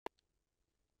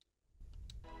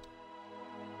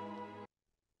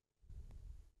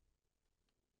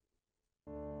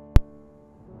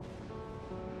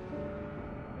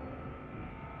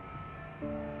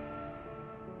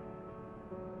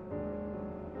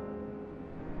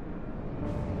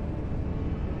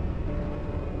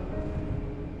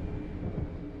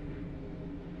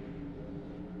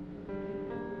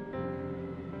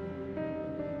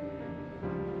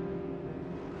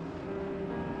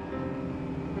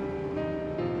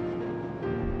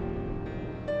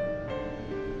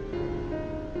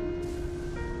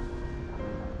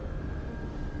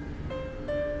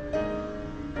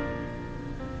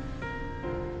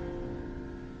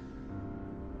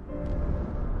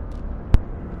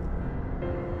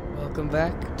welcome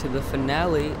back to the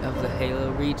finale of the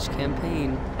Halo Reach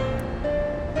campaign.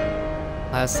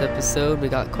 Last episode, we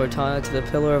got Cortana to the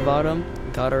Pillar of Autumn,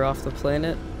 got her off the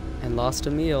planet, and lost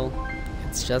Emil.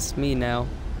 It's just me now.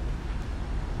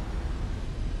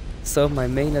 So my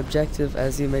main objective,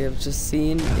 as you may have just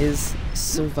seen, is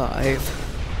survive.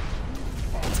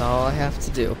 That's all I have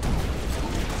to do.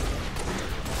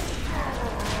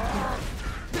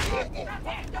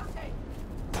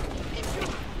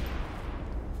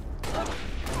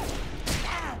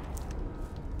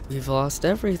 We've lost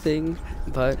everything,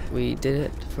 but we did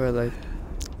it for the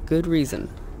good reason.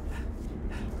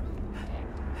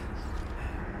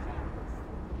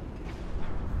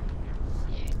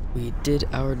 We did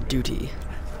our duty.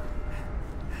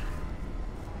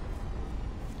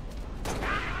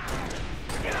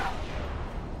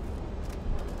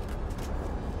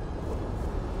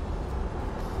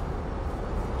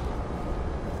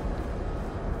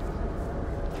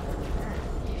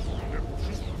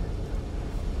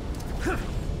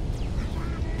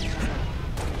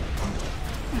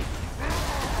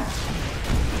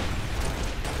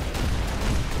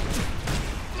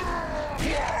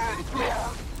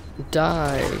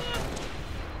 Die.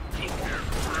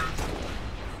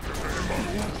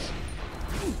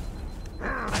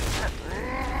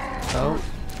 Oh,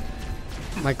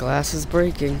 my glass is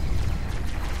breaking.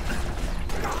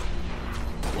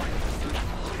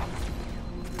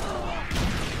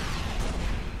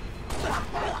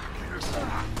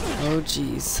 Oh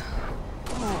jeez.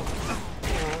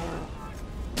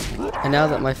 And now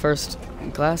that my first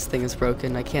glass thing is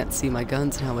broken, I can't see my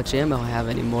guns and how much ammo I have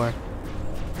anymore.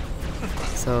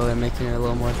 So they're making it a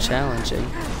little more challenging.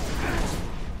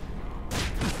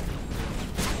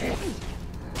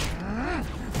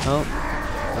 Oh,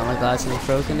 now my glass is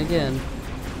broken again.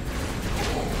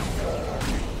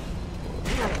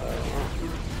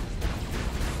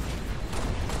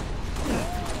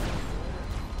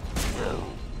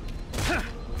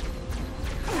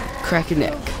 Crack your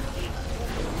neck.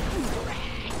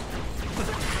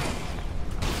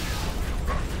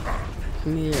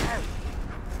 Come here.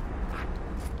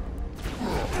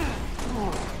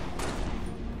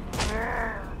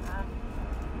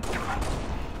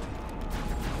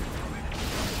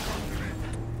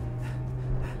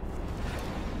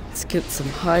 Let's get some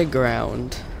high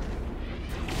ground.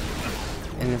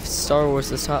 And if Star Wars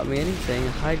has taught me anything,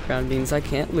 high ground means I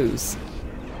can't lose.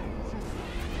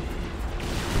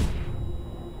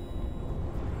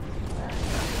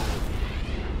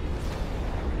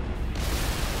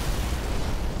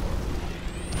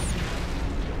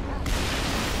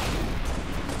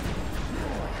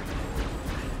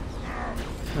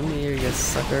 Come here, you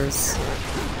suckers.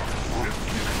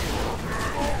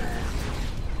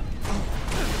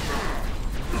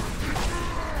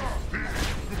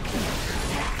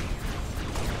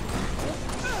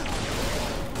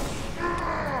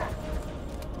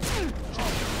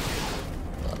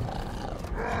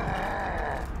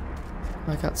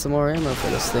 I got some more ammo for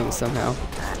this thing somehow.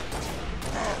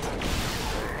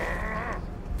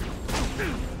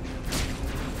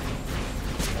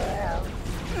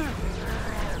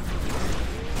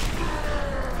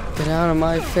 Get out of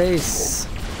my face.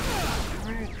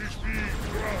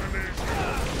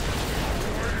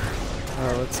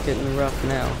 Oh, it's getting rough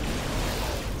now.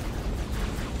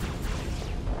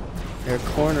 They're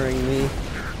cornering me.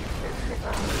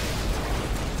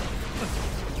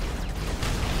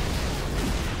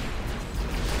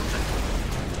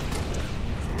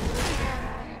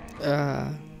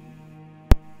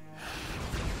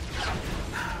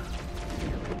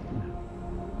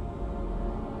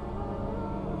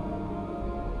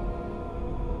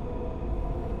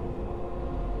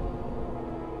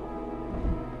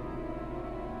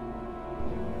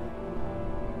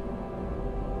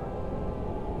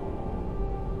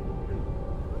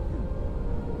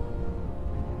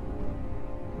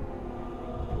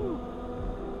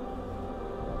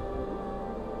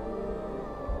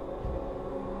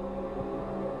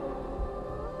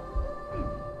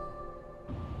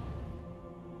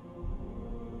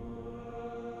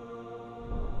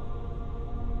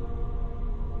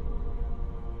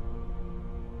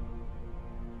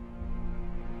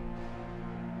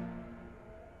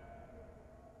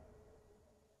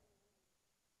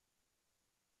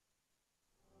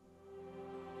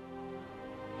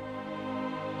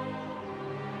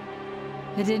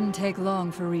 It didn't take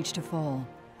long for Reach to fall.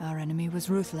 Our enemy was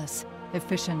ruthless,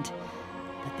 efficient,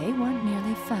 but they weren't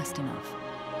nearly fast enough.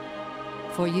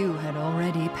 For you had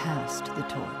already passed the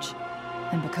torch,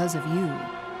 and because of you,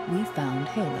 we found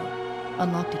Halo,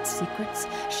 unlocked its secrets,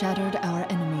 shattered our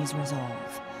enemy's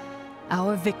resolve.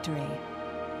 Our victory,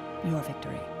 your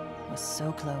victory, was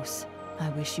so close. I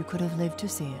wish you could have lived to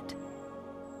see it.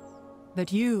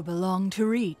 But you belong to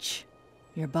Reach.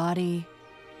 Your body,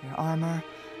 your armor,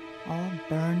 all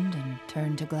burned and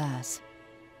turned to glass.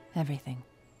 Everything.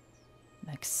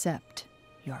 Except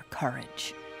your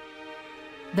courage.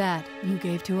 That you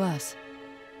gave to us.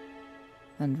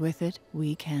 And with it,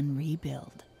 we can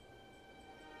rebuild.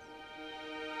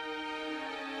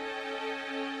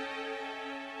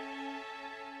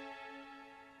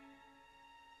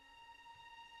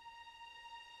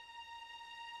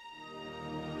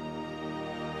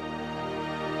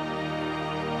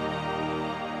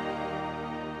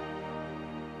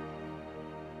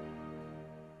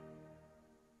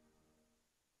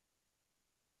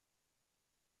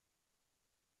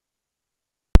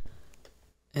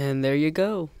 And there you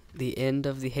go, the end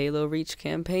of the Halo Reach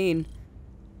campaign.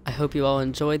 I hope you all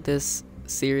enjoyed this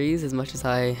series as much as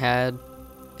I had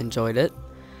enjoyed it.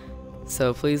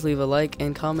 So please leave a like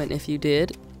and comment if you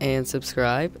did, and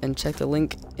subscribe, and check the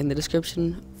link in the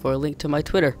description for a link to my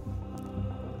Twitter.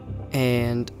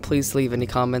 And please leave any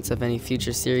comments of any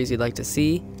future series you'd like to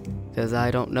see, because I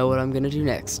don't know what I'm going to do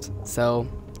next. So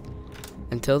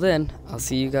until then, I'll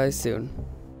see you guys soon.